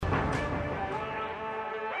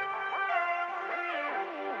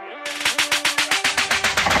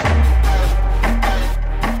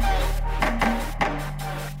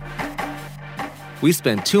We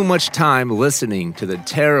spend too much time listening to the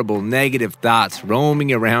terrible negative thoughts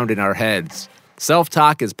roaming around in our heads.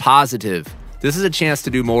 Self-talk is positive. This is a chance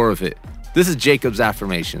to do more of it. This is Jacob's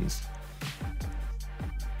Affirmations.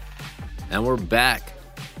 And we're back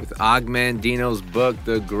with Og Mandino's book,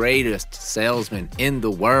 The Greatest Salesman in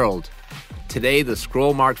the World. Today, the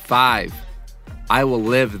scroll marked 5. I will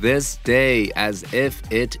live this day as if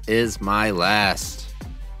it is my last.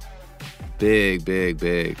 Big, big,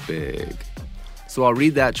 big, big. So I'll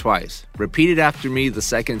read that twice. Repeat it after me the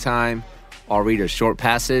second time. I'll read a short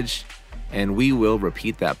passage, and we will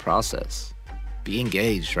repeat that process. Be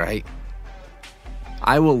engaged, right?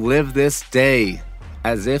 I will live this day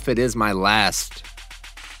as if it is my last.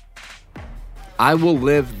 I will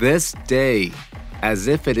live this day as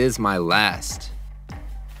if it is my last.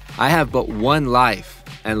 I have but one life,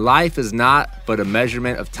 and life is not but a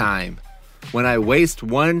measurement of time. When I waste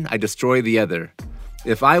one, I destroy the other.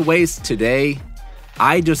 If I waste today,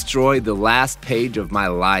 I destroy the last page of my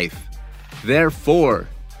life. Therefore,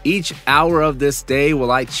 each hour of this day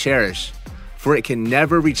will I cherish, for it can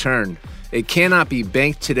never return. It cannot be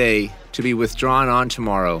banked today to be withdrawn on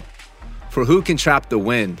tomorrow. For who can trap the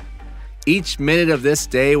wind? Each minute of this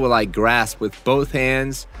day will I grasp with both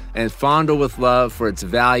hands and fondle with love, for its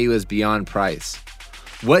value is beyond price.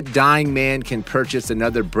 What dying man can purchase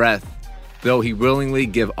another breath, though he willingly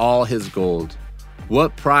give all his gold?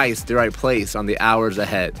 What price dare I place on the hours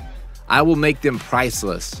ahead? I will make them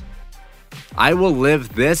priceless. I will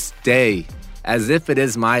live this day as if it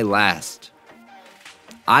is my last.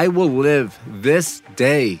 I will live this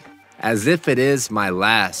day as if it is my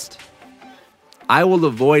last. I will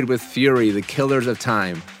avoid with fury the killers of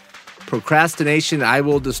time. Procrastination I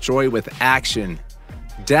will destroy with action.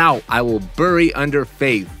 Doubt I will bury under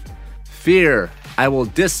faith. Fear I will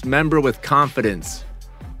dismember with confidence.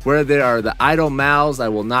 Where there are the idle mouths, I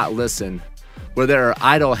will not listen. Where there are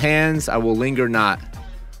idle hands, I will linger not.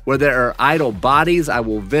 Where there are idle bodies, I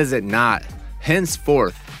will visit not.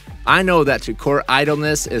 Henceforth, I know that to court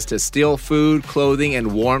idleness is to steal food, clothing,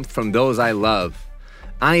 and warmth from those I love.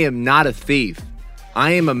 I am not a thief. I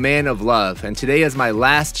am a man of love, and today is my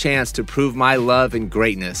last chance to prove my love and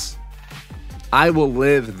greatness. I will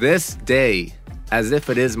live this day as if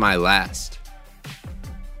it is my last.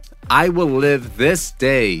 I will live this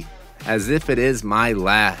day as if it is my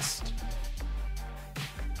last.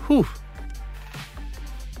 Whew.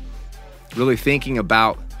 Really thinking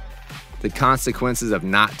about the consequences of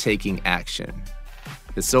not taking action.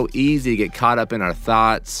 It's so easy to get caught up in our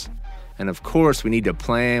thoughts. And of course, we need to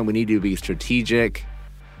plan, we need to be strategic.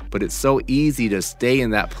 But it's so easy to stay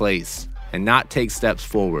in that place and not take steps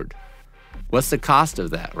forward. What's the cost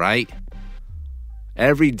of that, right?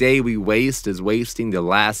 Every day we waste is wasting the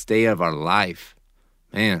last day of our life.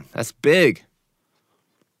 Man, that's big.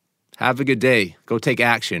 Have a good day. Go take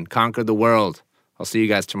action. Conquer the world. I'll see you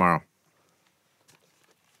guys tomorrow.